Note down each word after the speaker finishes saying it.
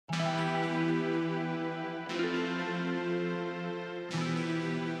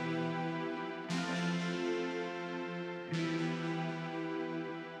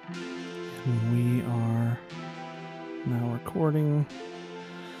We are now recording.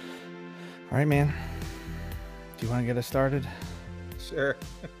 All right, man. Do you want to get us started? Sure.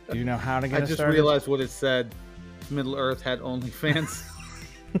 Do you know how to get I us just started? realized what it said. Middle Earth had OnlyFans.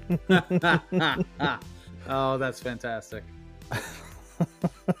 Oh, that's fantastic.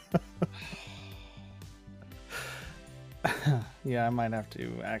 Yeah, I might have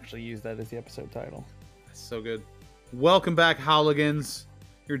to actually use that as the episode title. That's so good. Welcome back, Hooligans.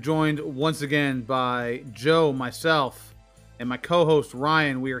 You're joined once again by Joe, myself, and my co-host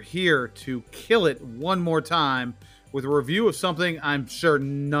Ryan. We are here to kill it one more time with a review of something I'm sure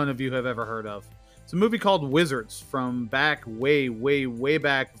none of you have ever heard of. It's a movie called Wizards from back way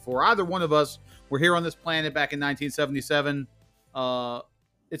back before either one of us were here on this planet back in 1977.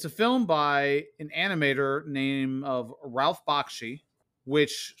 It's a film by an animator named of Ralph Bakshi,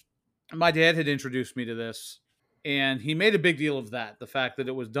 which my dad had introduced me to this, and he made a big deal of that, the fact that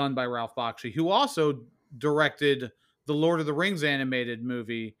it was done by Ralph Bakshi, who also directed the Lord of the Rings animated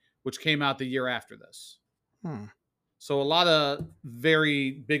movie, which came out the year after this. So a lot of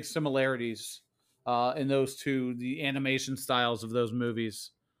very big similarities in those two, the animation styles of those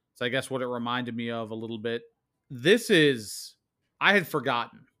movies. So I guess what it reminded me of a little bit. I had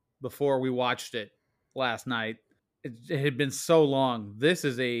forgotten before we watched it last night. It had been so long. This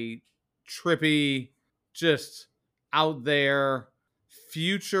is a trippy, just out there,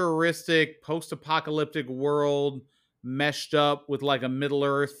 futuristic, post-apocalyptic world meshed up with like a Middle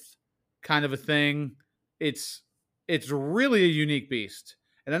Earth kind of a thing. It's really a unique beast.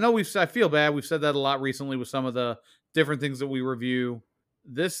 And I know I feel bad. We've said that a lot recently with some of the different things that we review.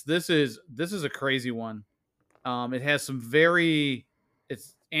 This is a crazy one. It has some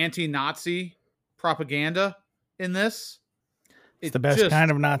it's anti-Nazi propaganda in this. It's the best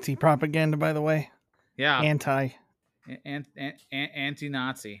kind of Nazi propaganda, by the way. Yeah. Anti-Nazi.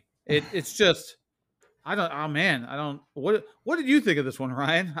 It's just, what did you think of this one,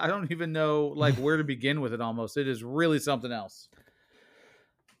 Ryan? I don't even know like where to begin with it almost. It is really something else.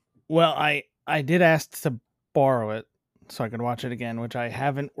 Well, I did ask to borrow it so I could watch it again, which I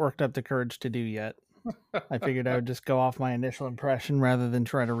haven't worked up the courage to do yet. I figured I would just go off my initial impression rather than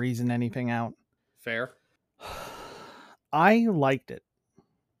try to reason anything out. Fair. I liked it.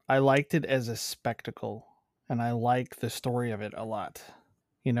 I liked it as a spectacle, and I like the story of it a lot.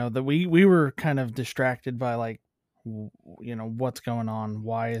 You know, that we were kind of distracted by like, you know, what's going on?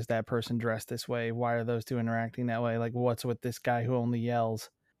 Why is that person dressed this way? Why are those two interacting that way? Like, what's with this guy who only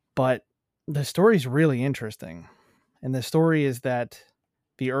yells? But the story's really interesting. And the story is that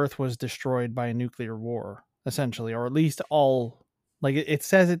the Earth was destroyed by a nuclear war, essentially, or at least all, like it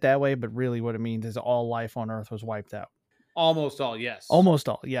says it that way, but really what it means is all life on Earth was wiped out. Almost all, yes. Almost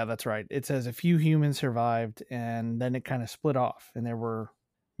all. Yeah, that's right. It says a few humans survived, and then it kind of split off, and there were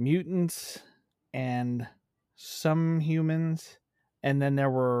mutants and some humans, and then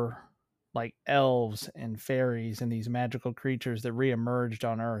there were like elves and fairies and these magical creatures that reemerged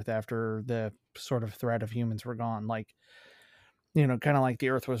on Earth after the sort of threat of humans were gone. Like, you know, kind of like the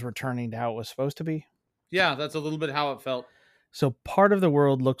Earth was returning to how it was supposed to be. Yeah, that's a little bit how it felt. So part of the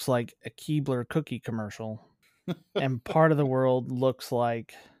world looks like a Keebler cookie commercial, and part of the world looks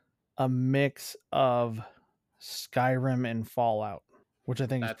like a mix of Skyrim and Fallout, which I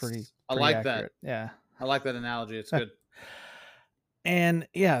think is pretty I like accurate. that. Yeah. I like that analogy. It's good. And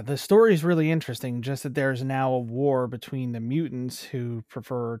yeah, the story is really interesting, just that there's now a war between the mutants who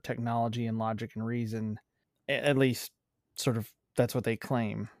prefer technology and logic and reason, at least sort of that's what they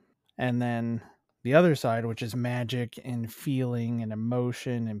claim. And then the other side, which is magic and feeling and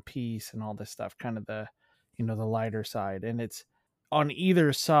emotion and peace and all this stuff, kind of the, you know, the lighter side. And it's on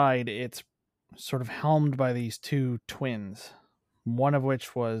either side, it's sort of helmed by these two twins, one of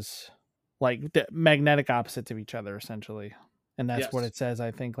which was like the magnetic opposites of each other, essentially. And that's what it says.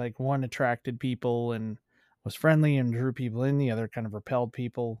 I think like one attracted people and was friendly and drew people in. The other kind of repelled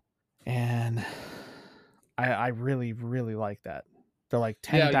people. And I really, really like that. They're like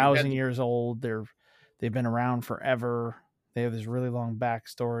 10,000 years old. They've been around forever. They have this really long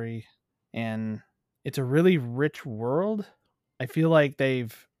backstory, and it's a really rich world. I feel like they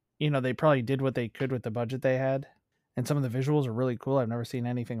probably did what they could with the budget they had, and some of the visuals are really cool. I've never seen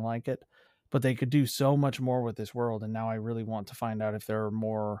anything like it, but they could do so much more with this world. And now I really want to find out if there are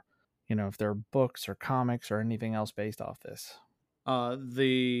more, you know, if there are books or comics or anything else based off this.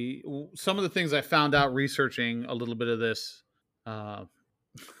 Some of the things I found out researching a little bit of this, and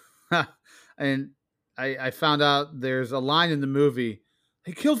I found out there's a line in the movie,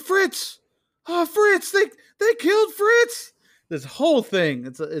 they killed Fritz. Oh, Fritz, they killed Fritz. This whole thing,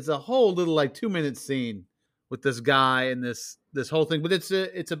 it's a whole little like 2-minute scene with this guy and this whole thing. But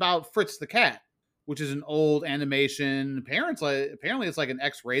it's about Fritz the cat, which is an old animation. Apparently it's like an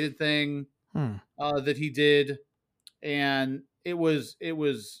X-rated thing Hmm. that he did, and it was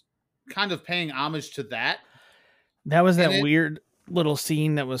kind of paying homage to that That was in that it. weird little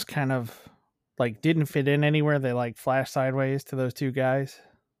scene that was kind of like didn't fit in anywhere. They like flash sideways to those two guys,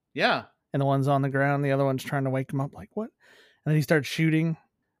 Yeah, and the one's on the ground, the other one's trying to wake him up. Like what? And then he starts shooting.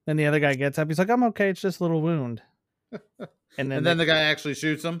 Then the other guy gets up. He's like, "I'm okay. It's just a little wound." And then and they, then the guy actually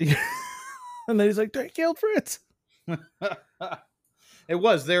shoots him. and then he's like, "They killed Fritz." It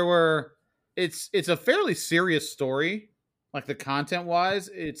was there were it's a fairly serious story, like the content wise.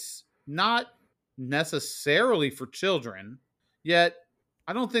 It's not necessarily for children, yet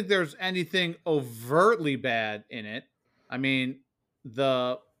I don't think there's anything overtly bad in it. I mean,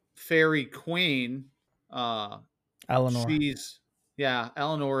 the fairy queen, uh Eleanor. she's yeah,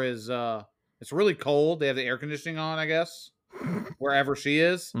 Eleanor is it's really cold. They have the air conditioning on, I guess, wherever she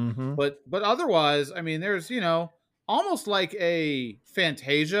is. Mm-hmm. But otherwise, I mean, there's almost like a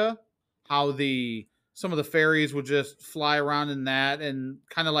Fantasia, how the some of the fairies would just fly around in that, and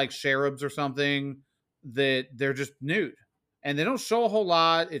kind of like cherubs or something, that they're just nude and they don't show a whole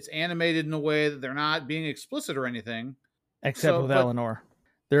lot. It's animated in a way that they're not being explicit or anything. Except So, with but Eleanor,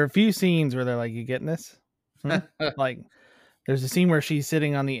 there are a few scenes where they're like, "You getting this?" Hmm? Like, there's a scene where she's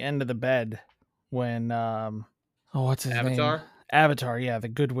sitting on the end of the bed when oh, what's his name? Avatar, Avatar, yeah, the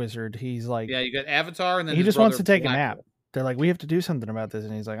good wizard. He's like yeah, you got Avatar, and then he his just wants brother to take a nap. Blackwood. They're like, "We have to do something about this."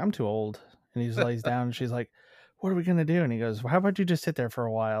 And he's like, "I'm too old." And he just lays down and she's like, "What are we going to do?" And he goes, "Well, how about you just sit there for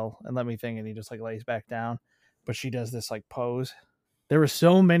a while and let me think." And he just like lays back down. But she does this like pose. There were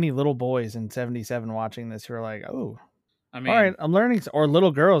so many little boys in 77 watching this who are like, "Oh, I all right, mean, I'm learning." Or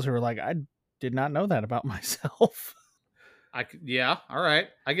little girls who are like, "I did not know that about myself." yeah, all right,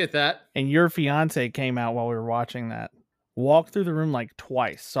 I get that. And your fiance came out while we were watching that, walked through the room like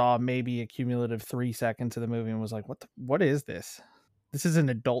twice, saw maybe a cumulative 3 seconds of the movie, and was like, what is this? This is an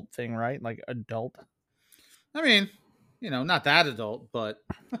adult thing, right? Like adult. I mean, not that adult, but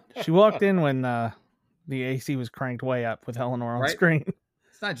She walked in when the AC was cranked way up with Eleanor on right, screen.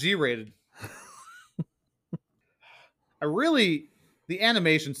 it's not G rated. I really, the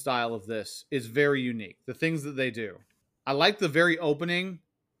animation style of this is very unique. The things that they do, I like the very opening,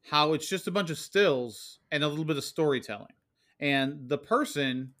 how it's just a bunch of stills and a little bit of storytelling, and the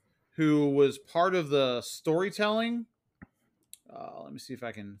person who was part of the storytelling, let me see if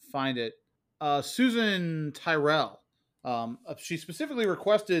I can find it. Susan Tyrell. She specifically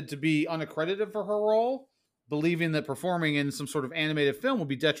requested to be unaccredited for her role, believing that performing in some sort of animated film would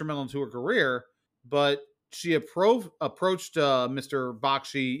be detrimental to her career. But she approached Mr.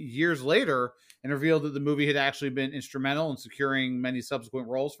 Bakshi years later and revealed that the movie had actually been instrumental in securing many subsequent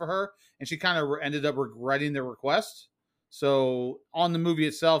roles for her. And she kind of ended up regretting the request. So on the movie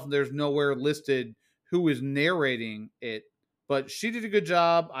itself, there's nowhere listed who is narrating it, but she did a good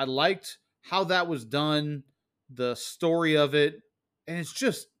job. I liked how that was done, the story of it, and it's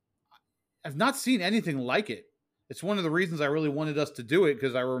just I've not seen anything like it. It's one of the reasons I really wanted us to do it,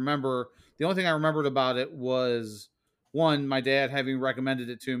 because I remember the only thing I remembered about it was one, my dad having recommended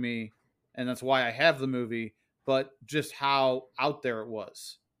it to me, and that's why I have the movie, but just how out there it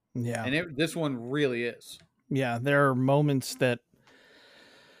was. Yeah. And this one really is. Yeah. There are moments that,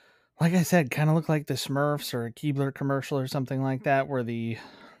 like I said, kind of look like the Smurfs or a Keebler commercial or something like that, where the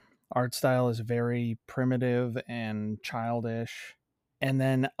art style is very primitive and childish. And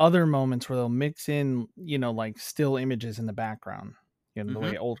then other moments where they'll mix in, like still images in the background, the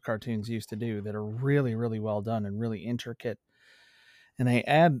way Mm-hmm. old cartoons used to do, that are really, really well done and really intricate. And they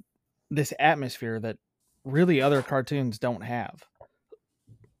add this atmosphere that really other cartoons don't have.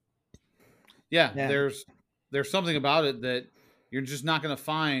 Yeah, Yeah. there's something about it that you're just not going to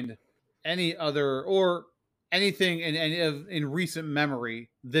find any other or anything in recent memory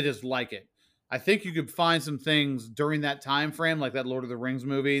that is like it. I think you could find some things during that time frame, like that Lord of the Rings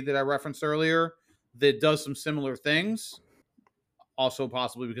movie that I referenced earlier, that does some similar things. Also,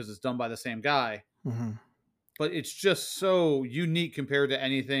 possibly because it's done by the same guy, Mm-hmm. but it's just so unique compared to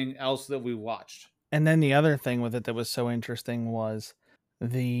anything else that we watched. And then the other thing with it that was so interesting was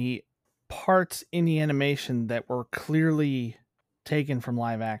the parts in the animation that were clearly taken from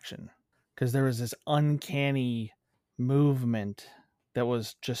live action, because there was this uncanny movement that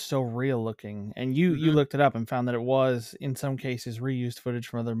was just so real looking. And you Mm-hmm. looked it up and found that it was in some cases reused footage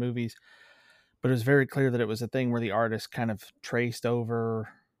from other movies, but it was very clear that it was a thing where the artist kind of traced over.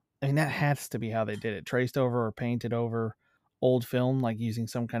 I mean, that has to be how they did it. Traced over or painted over old film, like using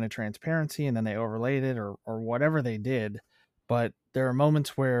some kind of transparency, and then they overlaid it or whatever they did. But there are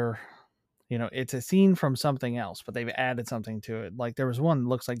moments where it's a scene from something else, but they've added something to it. Like there was one that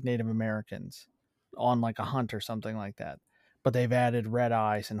looks like Native Americans on like a hunt or something like that, but they've added red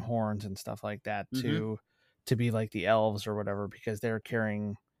eyes and horns and stuff like that Mm-hmm. to be like the elves or whatever, because they're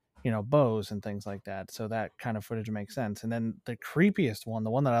carrying bows and things like that. So that kind of footage makes sense. And then the creepiest one,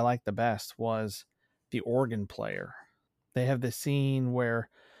 the one that I liked the best, was the organ player. They have this scene where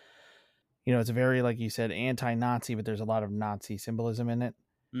it's very, like you said, anti-Nazi, but there's a lot of Nazi symbolism in it.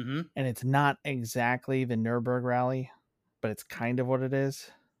 Mm-hmm. And it's not exactly the Nuremberg rally, but it's kind of what it is,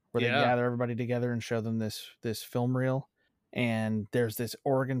 where they Yeah. gather everybody together and show them this film reel. And there's this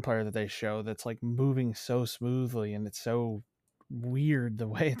organ player that they show that's like moving so smoothly, and it's so weird the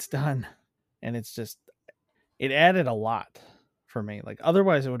way it's done. And it's just, it added a lot for me. Like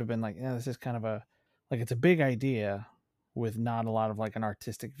otherwise it would have been like, yeah, this is kind of a, like, it's a big idea with not a lot of like an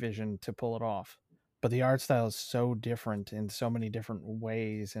artistic vision to pull it off. But the art style is so different in so many different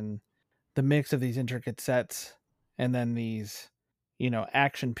ways, and the mix of these intricate sets and then these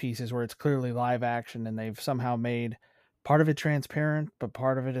action pieces where it's clearly live action, and they've somehow made part of it transparent but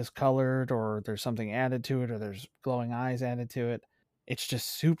part of it is colored, or there's something added to it, or there's glowing eyes added to it. It's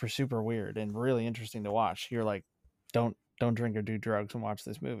just super super weird and really interesting to watch. You're like, don't drink or do drugs and watch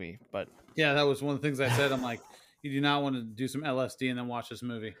this movie, but Yeah, that was one of the things I said. I'm like, you do not want to do some LSD and then watch this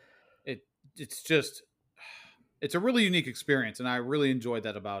movie. It it's just it's a really unique experience, and I really enjoyed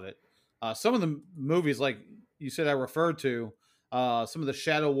that about it. Some of the movies, like you said, I referred to, some of the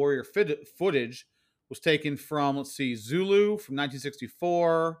Shadow Warrior footage was taken from, let's see, Zulu from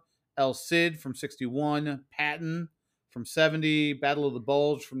 1964, El Cid from 61, Patton from 70, Battle of the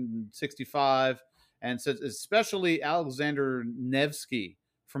Bulge from 65, and especially Alexander Nevsky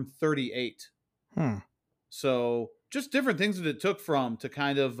from 38. hmm. So just different things that it took from to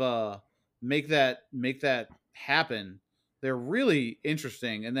kind of make that happen. They're really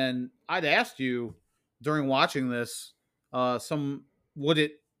interesting. And then I'd asked you during watching this, some what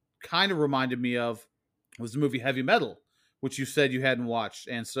it kind of reminded me of was the movie Heavy Metal, which you said you hadn't watched.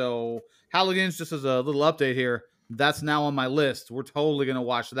 And so Halligan's, just as a little update here, that's now on my list. We're totally gonna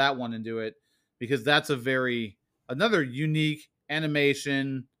watch that one and do it, because that's another unique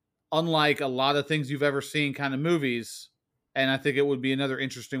animation, unlike a lot of things you've ever seen kind of movies. And I think it would be another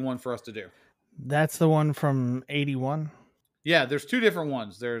interesting one for us to do. That's the one from 81. Yeah, there's two different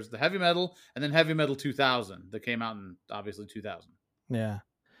ones. There's the Heavy Metal and then Heavy Metal 2000 that came out in obviously 2000. Yeah.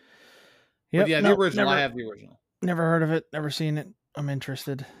 But Yep. yeah, the No, original, I never have the original. never heard of it, never seen it. I'm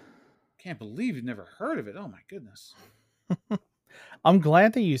interested. Can't believe you've never heard of it. Oh my goodness. I'm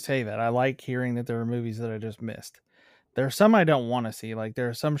glad that you say that. I like hearing that there are movies that I just missed. There are some I don't want to see. Like there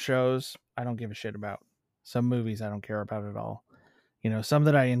are some shows I don't give a shit about. Some movies I don't care about at all. Some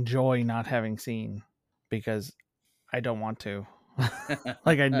that I enjoy not having seen because I don't want to.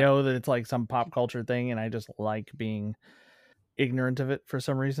 Like I know that it's like some pop culture thing and I just like being ignorant of it for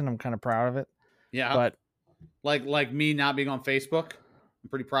some reason. I'm kind of proud of it. Yeah, But like me not being on Facebook. I'm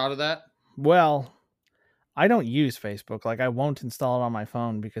pretty proud of that. well, I don't use Facebook. Like I won't install it on my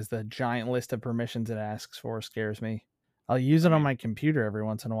phone because the giant list of permissions it asks for scares me. I'll use I it on mean, my computer every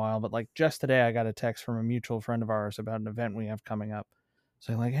once in a while, but like just today I got a text from a mutual friend of ours about an event we have coming up.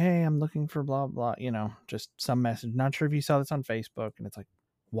 So like, hey, I'm looking for blah blah, just some message. Not sure if you saw this on Facebook, and it's like,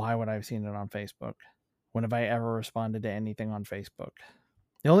 why would I have seen it on Facebook? When have I ever responded to anything on Facebook?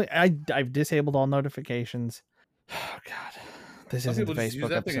 I've disabled all notifications. Oh God, this some isn't people the just use Facebook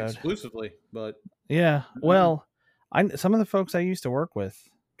that thing episode. exclusively, but Yeah. I don't know. Well, I some of the folks I used to work with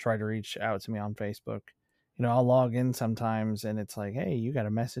try to reach out to me on Facebook. I'll log in sometimes and it's like, "Hey, you got a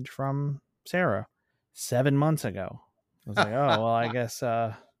message from Sarah 7 months ago." I was like, "Oh, well, I guess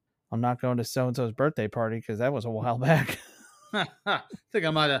I'm not going to so and so's birthday party because that was a while back." I think I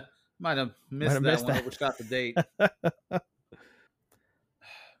might have Might missed have that missed one, that. overshot the date.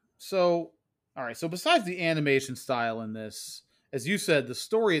 So, all right. So, besides the animation style in this, as you said, the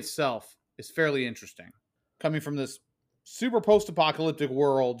story itself is fairly interesting. Coming from this super post apocalyptic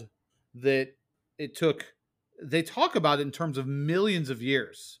world that it took, they talk about it in terms of millions of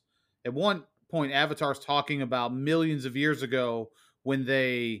years. At one point, Avatar's talking about millions of years ago when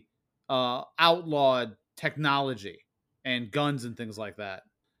they outlawed technology and guns and things like that.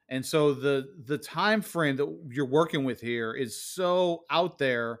 And so the time frame that you're working with here is so out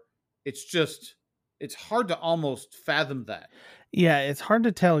there, it's hard to almost fathom that. Yeah, it's hard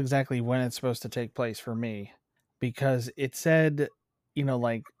to tell exactly when it's supposed to take place for me because it said,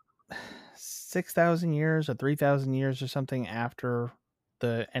 like 6,000 years or 3,000 years or something after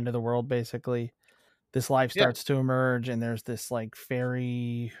the end of the world, basically. This life Yeah. starts to emerge, and there's this like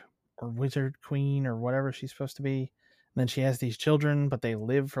fairy or wizard queen or whatever she's supposed to be then she has these children, but they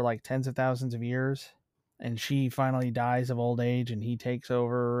live for like tens of thousands of years. And she finally dies of old age and he takes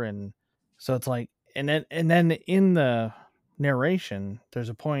over. And so it's like, and then in the narration, there's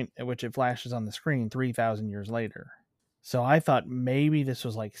a point at which it flashes on the screen 3,000 years later. So I thought maybe this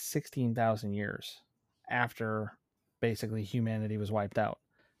was like 16,000 years after basically humanity was wiped out.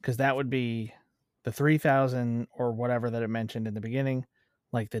 Because that would be the 3,000 or whatever that it mentioned in the beginning,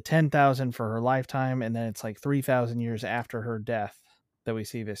 like the 10,000 for her lifetime, and then it's like 3,000 years after her death that we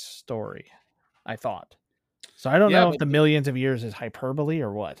see this story, I thought. So I don't Yeah, know if but the millions of years is hyperbole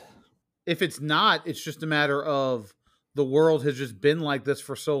or what. if it's not, it's just a matter of the world has just been like this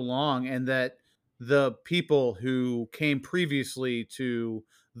for so long, and that the people who came previously to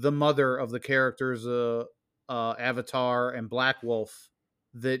the mother of the characters, Avatar and Black Wolf,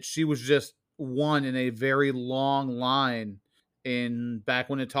 that she was just one in a very long line. In back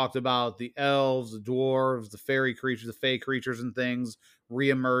when it talked about the elves, the dwarves, the fairy creatures, the fey creatures, and things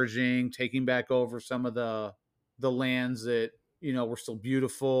reemerging, taking back over some of the lands that were still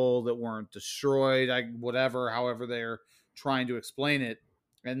beautiful, that weren't destroyed, whatever, however they're trying to explain it.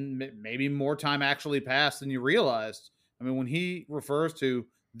 And maybe more time actually passed than you realized. I mean, when he refers to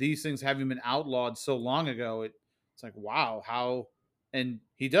these things having been outlawed so long ago, it's like, wow, how. And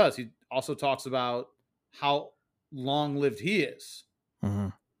he also talks about how long lived he is. Mm-hmm.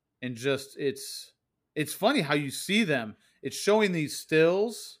 And just it's funny how you see them. It's showing these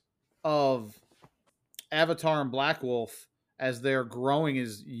stills of Avatar and Black Wolf as they're growing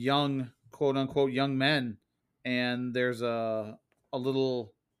as young, quote unquote, young men. And there's a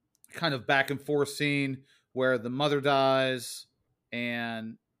little kind of back and forth scene where the mother dies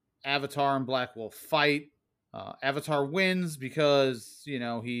and Avatar and Black Wolf fight. Avatar wins because,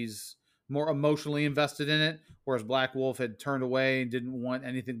 he's more emotionally invested in it, whereas Black Wolf had turned away and didn't want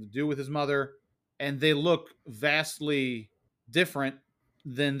anything to do with his mother. And they look vastly different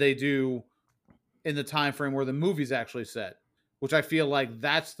than they do in the time frame where the movie's actually set, which I feel like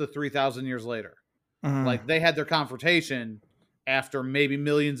that's the 3,000 years later. Mm-hmm. Like they had their confrontation after maybe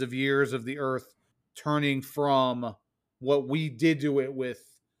millions of years of the Earth turning from what we did to it with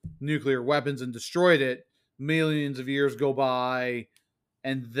nuclear weapons and destroyed it. Millions of years go by,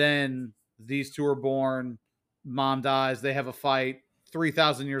 and then these two are born. Mom dies. They have a fight.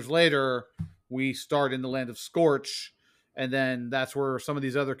 3,000 years later, we start in the land of Scorch, and then that's where some of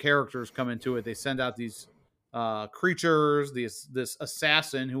these other characters come into it. They send out these creatures. This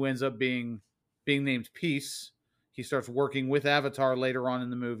assassin who ends up being named Peace. He starts working with Avatar later on in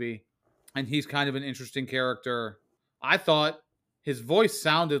the movie, and he's kind of an interesting character. I thought his voice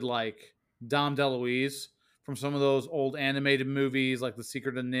sounded like Dom DeLuise from some of those old animated movies, like The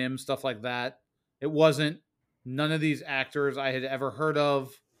Secret of Nim, stuff like that. It wasn't. None of these actors I had ever heard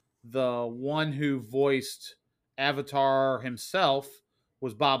of. The one who voiced Avatar himself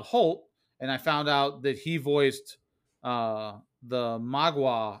was Bob Holt, and I found out that he voiced the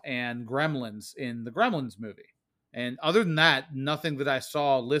Magua and Gremlins in the Gremlins movie. And other than that, nothing that I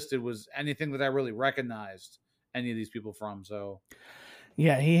saw listed was anything that I really recognized any of these people from. So,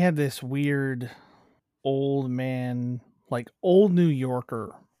 Yeah, he had this weird old man, like old New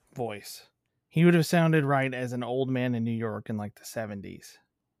Yorker voice. He would have sounded right as an old man in New York in like the 70s.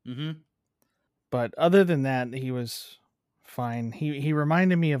 mm-hmm. But other than that, he was fine. He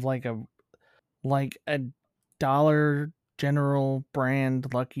reminded me of like a Dollar General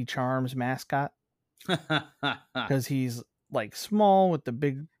brand Lucky Charms mascot, because he's like small with the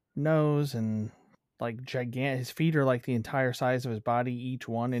big nose and like gigantic. His feet are like the entire size of his body, each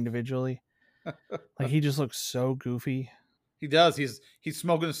one individually. Like he just looks so goofy. He does. He's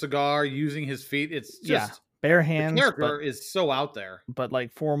smoking a cigar, using his feet. It's Yeah, just bare the hands, character is so out there. but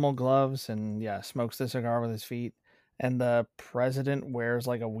like formal gloves, and yeah, smokes the cigar with his feet. And the president wears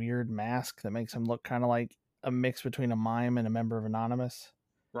like a weird mask that makes him look kind of like a mix between a mime and a member of Anonymous,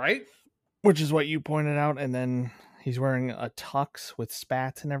 Right? which is what you pointed out. And then he's wearing a tux with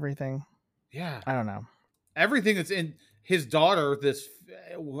spats and everything. Yeah. I don't know. Everything that's in his daughter, this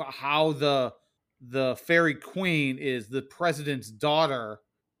how the fairy queen is the president's daughter.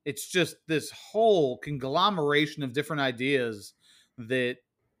 It's just this whole conglomeration of different ideas that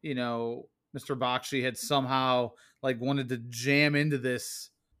Mr. Bakshi had somehow like wanted to jam into this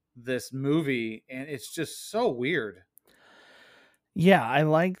movie, and it's just so weird. Yeah, I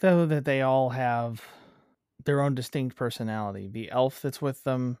like though that they all have their own distinct personality. The elf that's with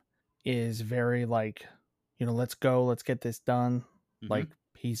them is very like, let's go, let's get this done. Like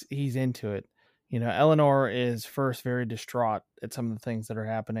Mm-hmm. he's into it. Eleanor is first very distraught at some of the things that are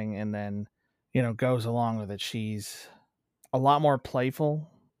happening, and then, goes along with it. She's a lot more playful,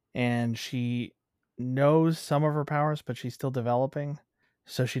 and she knows some of her powers, but she's still developing.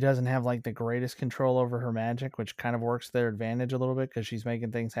 So she doesn't have like the greatest control over her magic, which kind of works to their advantage a little bit because she's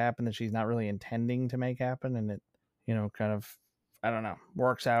making things happen that she's not really intending to make happen. And it, kind of, I don't know,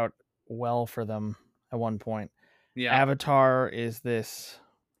 works out well for them at one point. Yeah. Avatar is this,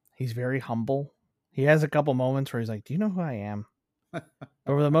 he's very humble. He has a couple moments where he's like, "Do you know who I am?" But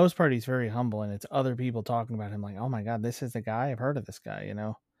for the most part, he's very humble, and it's other people talking about him like, "Oh my God, this is the guy. I've heard of this guy,"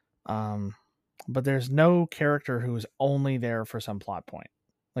 Um, but there's no character who's only there for some plot point.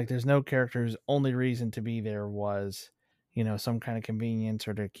 Like there's no character whose only reason to be there was, some kind of convenience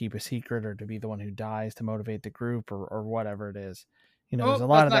or to keep a secret or to be the one who dies to motivate the group or whatever it is. There's a Oh,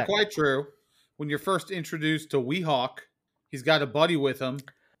 lot that's of not that. quite true. When you're first introduced to Weehawk, he's got a buddy with him.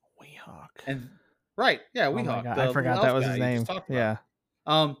 Weehawk. And right, yeah, Oh my Weehawk, God, I the little forgot that elf was his guy you just name. talked about.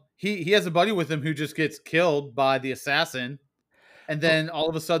 Yeah. He has a buddy with him who just gets killed by the assassin, and Oh, then all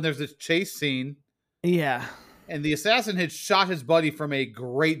of a sudden there's this chase scene, yeah. and the assassin had shot his buddy from a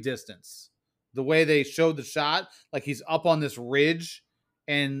great distance. The way they showed the shot, like he's up on this ridge,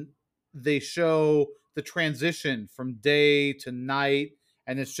 and they show the transition from day to night,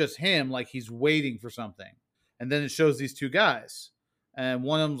 and it's just him, like he's waiting for something, and then it shows these two guys, and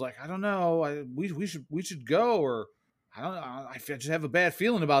one of them's like, I don't know, we should go, or I don't know, I just have a bad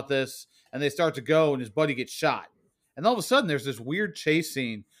feeling about this, and they start to go, and his buddy gets shot, and all of a sudden there's this weird chase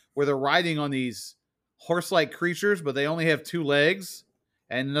scene where they're riding on these horse-like creatures, but they only have two legs.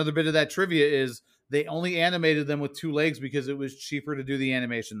 And another bit of that trivia is they only animated them with two legs because it was cheaper to do the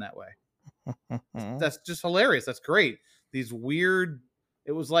animation that way. That's just hilarious. That's great. These weird,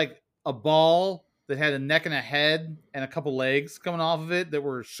 it was like a ball that had a neck and a head and a couple legs coming off of it that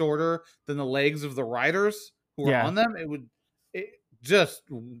were shorter than the legs of the riders who were Yeah. on them. It just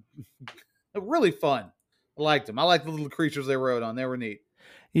really fun. I liked them. I liked the little creatures they rode on. They were neat.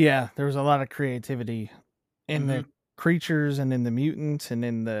 Yeah, there was a lot of creativity in the Mm-hmm. creatures and in the mutants and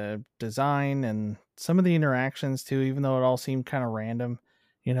in the design and some of the interactions too, even though it all seemed kind of random.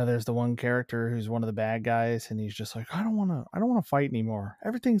 There's the one character who's one of the bad guys and he's just like, I don't want to fight anymore.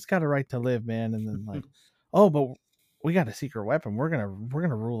 Everything's got a right to live, man. And then like, "Oh, but we got a secret weapon. We're gonna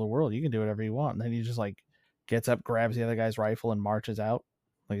rule the world. You can do whatever you want." And then he just like gets up, grabs the other guy's rifle and marches out.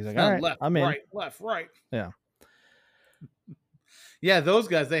 Like he's like, "All right, Left, I'm in." right, left, right. Yeah. Yeah, those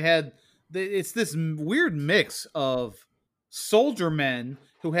guys, it's this weird mix of soldier men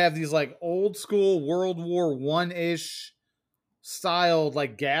who have these like old school World War One ish styled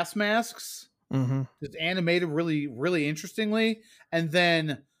like gas masks, Mm-hmm. just animated really, really interestingly. And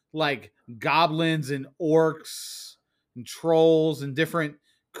then like goblins and orcs and trolls and different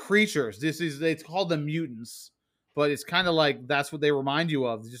creatures. They call them mutants, but it's kind of like that's what they remind you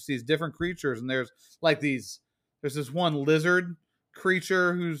of. Just these different creatures. And there's this one lizard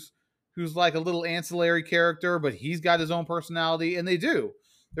creature who's like a little ancillary character, but he's got his own personality, and they do.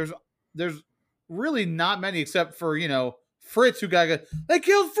 There's really not many except for Fritz, they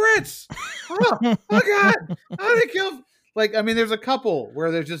killed Fritz. Oh, oh God, how did they kill? Like, I mean, there's a couple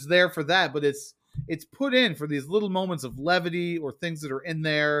where they're just there for that, but it's put in for these little moments of levity or things that are in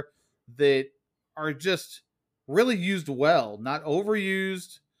there that are just really used well, not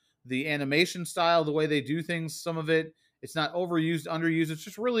overused. The animation style, the way they do things, some of it's not overused, underused. It's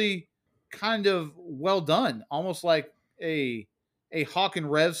just really kind of well done, almost like a Hawk and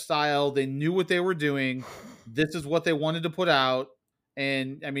Rev style. They knew what they were doing. This is what they wanted to put out.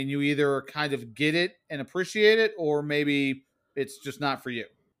 And I mean, you either kind of get it and appreciate it, or maybe it's just not for you.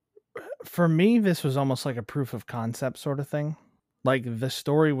 For me, this was almost like a proof of concept sort of thing. Like the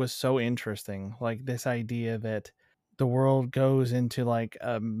story was so interesting. Like this idea that the world goes into like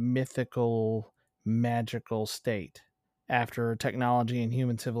a mythical, magical state after technology and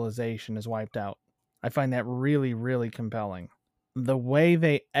human civilization is wiped out. I find that really, really compelling. The way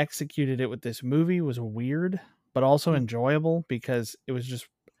they executed it with this movie was weird, but also enjoyable because it was just.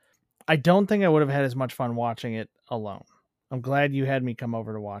 I don't think I would have had as much fun watching it alone. I'm glad you had me come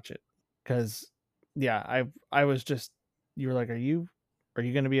over to watch it because, yeah, I was just, you were like, are you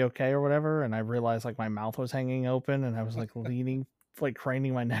going to be okay or whatever? And I realized like my mouth was hanging open and I was like leaning, like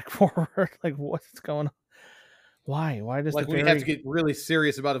craning my neck forward. Like, what's going on? Why does the Like when you have to fairy? get really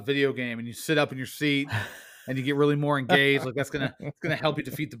serious about a video game and you sit up in your seat and you get really more engaged, like it's gonna help you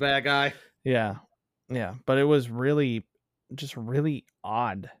defeat the bad guy. Yeah. Yeah. But it was really, just really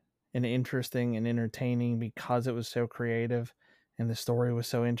odd and interesting and entertaining because it was so creative and the story was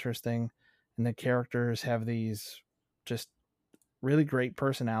so interesting and the characters have these just really great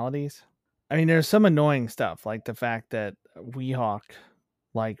personalities. I mean, there's some annoying stuff like the fact that Weehawk,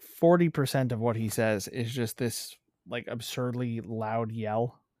 like 40% of what he says is just this like absurdly loud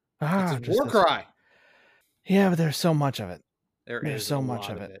yell. It's his Just war this cry. Yeah, but there's so much of it. There There's is a so much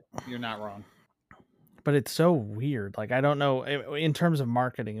lot of of it. it. You're not wrong. But it's so weird. Like, I don't know. In terms of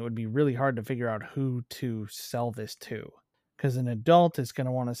marketing, it would be really hard to figure out who to sell this to. Because an adult is going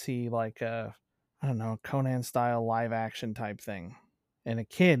to want to see, like, I don't know, Conan style live action type thing. And a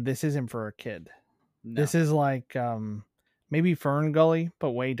kid, this isn't for a kid. No. This is like maybe Fern Gully,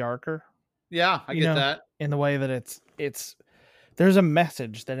 but way darker, Yeah, I you get know, that. in the way that it's there's a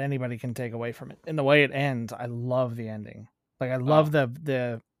message that anybody can take away from it. In the way it ends, I love the ending. Like I Oh. love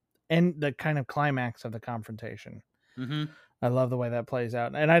the end, the kind of climax of the confrontation. Mm-hmm. I love the way that plays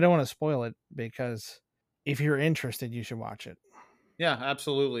out. And I don't want to spoil it because if you're interested, you should watch it. Yeah,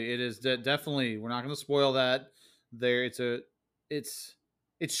 absolutely. It is definitely. We're not going to spoil that. There, it's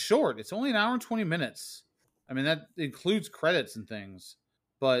it's short. It's only an hour and 20 minutes. I mean, that includes credits and things,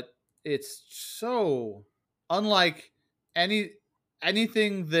 but it's so unlike any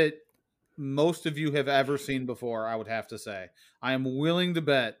anything that most of you have ever seen before. I would have to say, I am willing to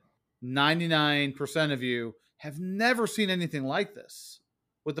bet 99% of you have never seen anything like this,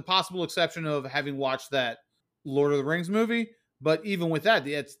 with the possible exception of having watched that Lord of the Rings movie. But even with that,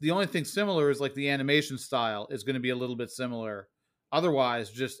 it's the only thing similar is like the animation style is going to be a little bit similar.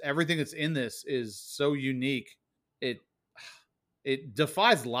 Otherwise, just everything that's in this is so unique. It it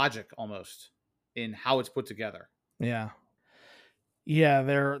defies logic almost in how it's put together. Yeah. Yeah,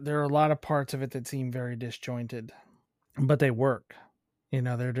 there are a lot of parts of it that seem very disjointed, but they work. You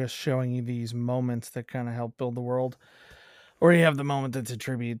know, they're just showing you these moments that kind of help build the world. Or you have the moment that's a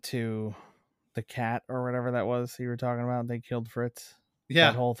tribute to the cat or whatever that was you were talking about. They killed Fritz. That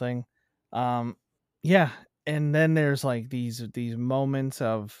Yeah, whole thing. Um, yeah, and then there's like these moments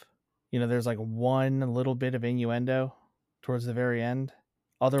of, you know, there's like one little bit of innuendo towards the very end.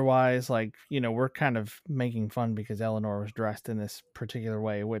 Otherwise, like, you know, we're kind of making fun because Eleanor was dressed in this particular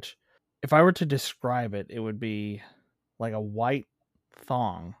way, which if I were to describe it, it would be like a white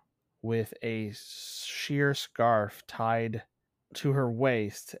thong with a sheer scarf tied to her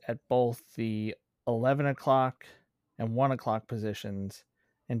waist at both the 11 o'clock and 1 o'clock positions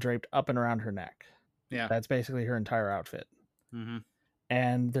and draped up and around her neck. yeah. That's basically her entire outfit. Mm-hmm.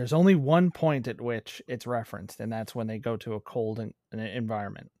 And there's only one point at which it's referenced, and that's when they go to a cold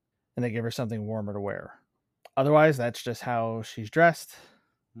environment and they give her something warmer to wear. Otherwise, that's just how she's dressed.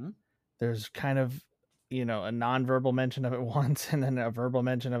 Mm-hmm. There's kind of, you know, a non-verbal mention of it once and then a verbal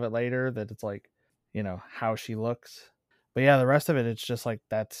mention of it later that it's like, you know, how she looks. But yeah, the rest of it, it's just like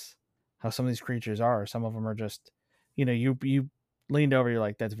that's how some of these creatures are. Some of them are just, you know, you leaned over, you're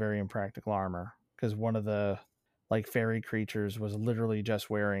like, that's very impractical armor because one of the like fairy creatures was literally just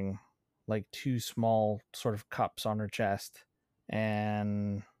wearing like two small sort of cups on her chest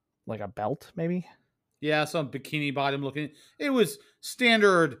and like a belt, maybe. Yeah, some bikini bottom looking. It was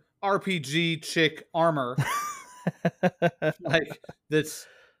standard RPG chick armor, like that's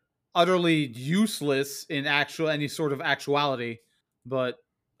utterly useless in actual any sort of actuality. But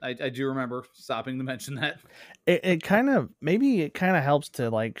I do remember stopping to mention that. It kind of, maybe it kind of helps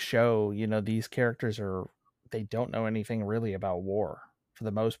to like show, you know, these characters are, they don't know anything really about war for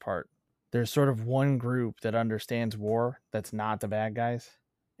the most part. There's sort of one group that understands war that's not the bad guys,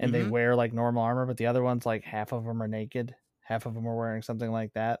 and they Mm-hmm. wear like normal armor, but the other ones, like half of them are naked, half of them are wearing something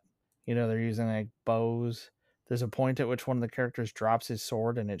like that. You know, they're using like bows. There's a point at which one of the characters drops his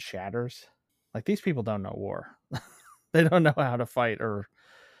sword and it shatters. Like, these people don't know war. They don't know how to fight, or,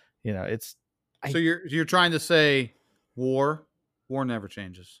 you know, it's So I you're trying to say war never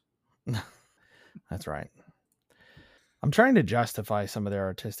changes. that's right. I'm trying to justify some of their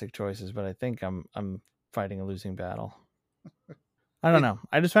artistic choices, but I think I'm fighting a losing battle. I don't It know.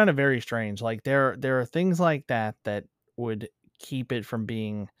 I just found it very strange. Like, there are things like that that would keep it from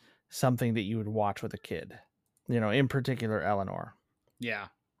being something that you would watch with a kid. You know, in particular Eleanor. yeah.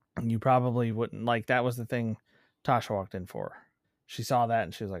 You probably wouldn't, like, that was the thing Tasha walked in for. She saw that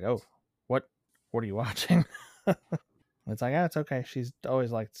and she was like, "Oh, what are you watching?" It's like, "Ah, it's okay. She's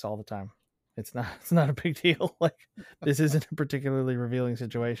always like this all the time. It's not a big deal. Like, this isn't a particularly revealing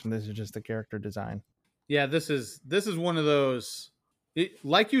situation. This is just the character design." Yeah, this is one of those.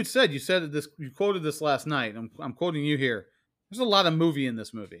 Like you said this. You quoted this last night. I'm quoting you here. There's a lot of movie in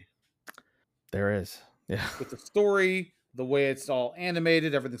this movie There is. Yeah. with the story, the way it's all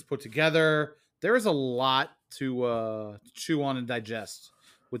animated, everything's put together. There is a lot to chew on and digest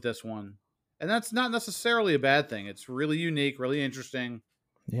with this one, and that's not necessarily a bad thing. It's really unique, really interesting.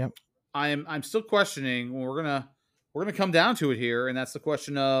 Yep. I'm still questioning. We're gonna come down to it here, and that's the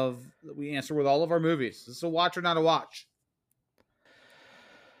question of that we answer with all of our movies. Is this a watch or not a watch?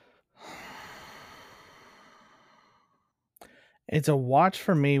 It's a watch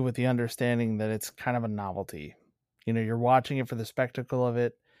for me with the understanding that it's kind of a novelty. You know, you're watching it for the spectacle of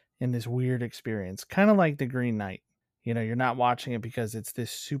it in this weird experience, kind of like The Green Knight. You know, you're not watching it because it's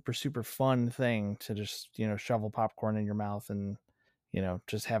this super, super fun thing to just, you know, shovel popcorn in your mouth and, you know,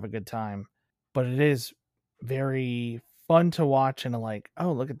 just have a good time. But it is very fun to watch and like,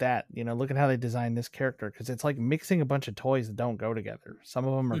 oh, look at that. You know, look at how they designed this character because it's like mixing a bunch of toys that don't go together. Some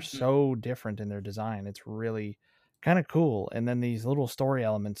of them are so different in their design. It's really kind of cool. And then these little story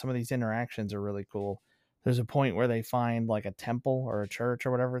elements, some of these interactions are really cool. There's a point where they find like a temple or a church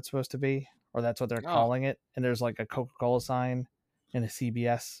or whatever it's supposed to be, or that's what they're Oh, calling it. And there's like a Coca-Cola sign and a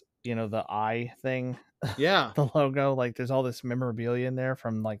CBS, you know, the eye thing, yeah. the logo. Like there's all this memorabilia in there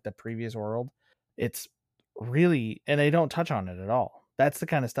from like the previous world. It's really, and they don't touch on it at all. That's the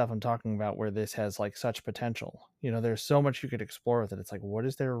kind of stuff I'm talking about where this has like such potential. You know, there's so much you could explore with it. It's like, what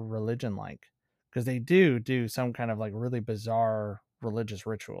is their religion like? Because they do some kind of like really bizarre religious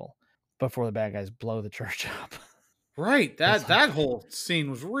ritual before the bad guys blow the church up. Right. It's That like, whole scene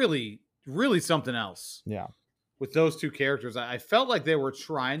was really, really something else. yeah, With those two characters, I felt like they were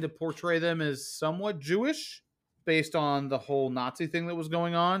trying to portray them as somewhat Jewish based on the whole Nazi thing that was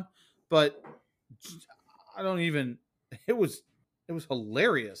going on. But I don't even. It was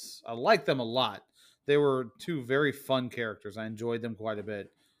hilarious. I liked them a lot. They were two very fun characters. I enjoyed them quite a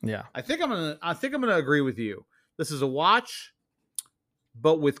bit. yeah, I think I'm gonna agree with you. This is a watch,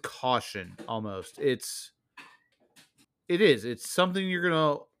 but with caution. Almost. It's something you're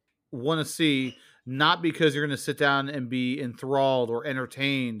gonna want to see, not because you're gonna sit down and be enthralled or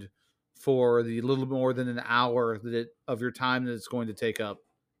entertained for the little more than an hour of your time that it's going to take up.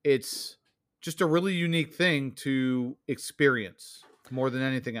 It's just a really unique thing to experience more than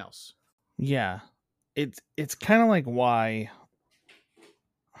anything else. yeah. It's kind of like why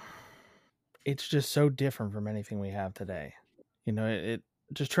it's just so different from anything we have today. You know, it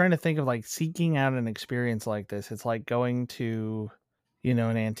just trying to think of like seeking out an experience like this. It's like going to, you know,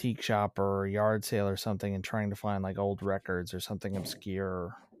 an antique shop or a yard sale or something and trying to find like old records or something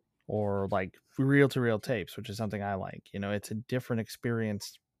obscure or like reel to reel tapes, which is something I like. You know, it's a different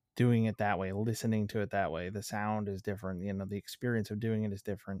experience doing it that way, listening to it that way. The sound is different, you know, the experience of doing it is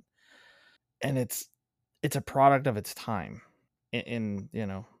different. And it's a product of its time in you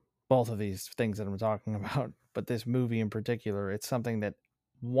know both of these things that I'm talking about, but this movie in particular, it's something that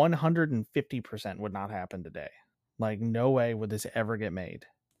 150% would not happen today. Like no way would this ever get made,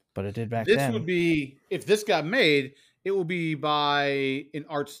 but it did back This would then. be, if this got made, it will be by an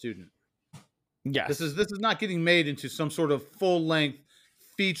art student. Yes, This is not getting made into some sort of full length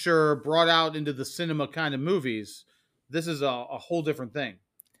feature brought out into the cinema kind of movies. This is a whole different thing.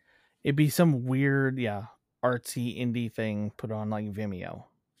 it'd be some weird, yeah, artsy indie thing put on like Vimeo,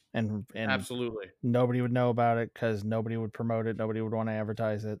 and Absolutely. nobody would know about it because nobody would promote it, nobody would want to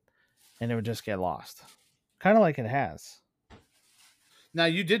advertise it, and it would just get lost, kind of like it has. Now,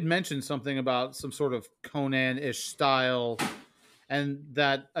 you did mention something about some sort of Conan ish style. And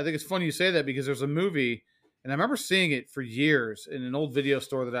that, I think it's funny you say that because there's a movie, and I remember seeing it for years in an old video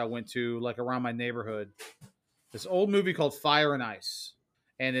store that I went to, like around my neighborhood. This old movie called Fire and Ice.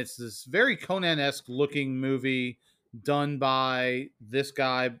 And it's this very Conan esque looking movie done by this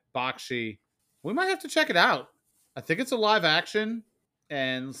guy, Bakshi. We might have to check it out. I think it's a live action.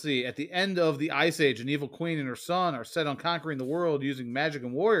 And let's see, at the end of the Ice Age, an evil queen and her son are set on conquering the world using magic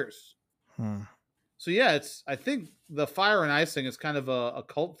and warriors. Hmm. So yeah, it's, I think the Fire and Ice thing is kind of a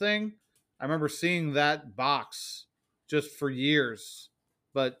cult thing. I remember seeing that box just for years.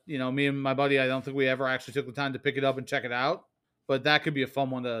 But, you know, me and my buddy, I don't think we ever actually took the time to pick it up and check it out. But that could be a fun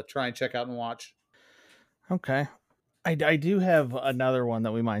one to try and check out and watch. Okay. I do have another one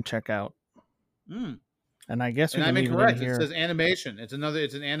that we might check out, Mm. and I guess we And can I'm leave it in incorrect. It here. says animation. It's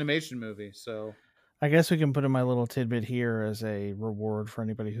an animation movie. So I guess we can put in my little tidbit here as a reward for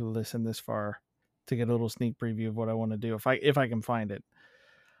anybody who listened this far to get a little sneak preview of what I want to do if I can find it.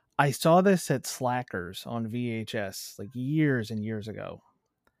 I saw this at Slackers on VHS like years and years ago.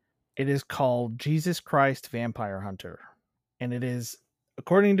 It is called Jesus Christ Vampire Hunter, and it is,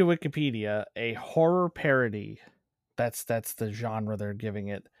 according to Wikipedia, a horror parody. That's the genre they're giving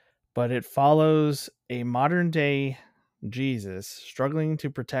it, but it follows a modern day Jesus struggling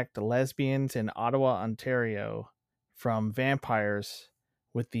to protect lesbians in Ottawa, Ontario from vampires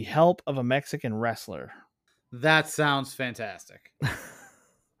with the help of a Mexican wrestler. that sounds fantastic.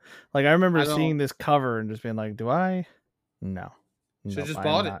 Like I remember I seeing don't, this cover and just being like, "Do I?" No, should nope. have just I am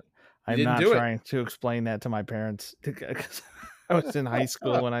bought it. not. You I'm didn't not do it. trying to explain that to my parents because I was in high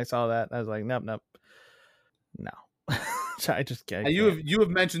school when I saw that. I was like, "Nope, nope, no." I just I You can't. have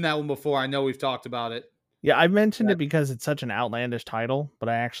mentioned that one before. I know we've talked about it. Yeah, I mentioned That it because it's such an outlandish title, but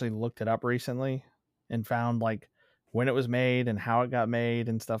I actually looked it up recently and found like when it was made and how it got made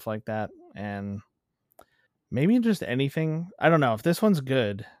and stuff like that. And maybe just anything. I don't know if this one's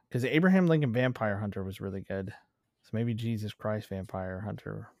good because Abraham Lincoln Vampire Hunter was really good. So maybe Jesus Christ Vampire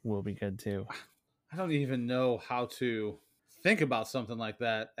Hunter will be good too. I don't even know how to think about something like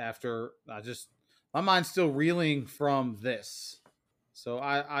that after my mind's still reeling from this. So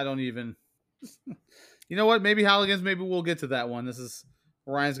I don't even. You know what? Maybe Halligan's. Maybe we'll get to that one. This is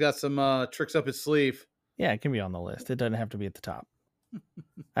Ryan's got some tricks up his sleeve. Yeah, it can be on the list. It doesn't have to be at the top.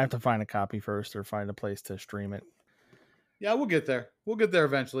 I have to find a copy first or find a place to stream it. Yeah, we'll get there. We'll get there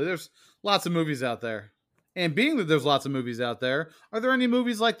eventually. There's lots of movies out there. And being that there's lots of movies out there, are there any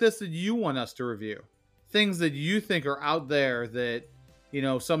movies like this that you want us to review? Things that you think are out there that,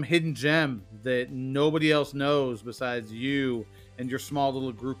 some hidden gem that nobody else knows besides you and your small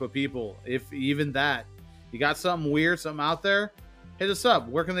little group of people. If even that, you got something weird, something out there, hit us up.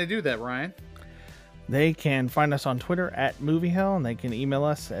 Where can they do that, Ryan? They can find us on Twitter at MovieHell, and they can email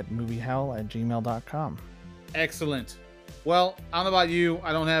us at moviehell@gmail.com. Excellent. Well, I don't know about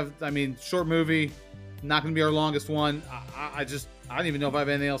you. Short movie, not going to be our longest one. I don't even know if I have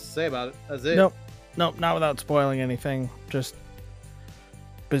anything else to say about it. That's it. Nope, not without spoiling anything. Just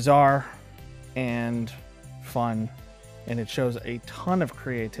bizarre and fun, and it shows a ton of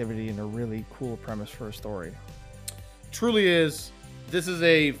creativity and a really cool premise for a story. Truly is. This is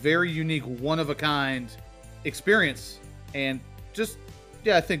a very unique, one-of-a-kind experience. And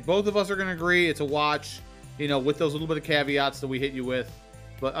I think both of us are going to agree it's a watch, with those little bit of caveats that we hit you with.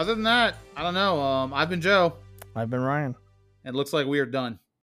 But other than that, I don't know. I've been Joe. I've been Ryan. And it looks like we are done.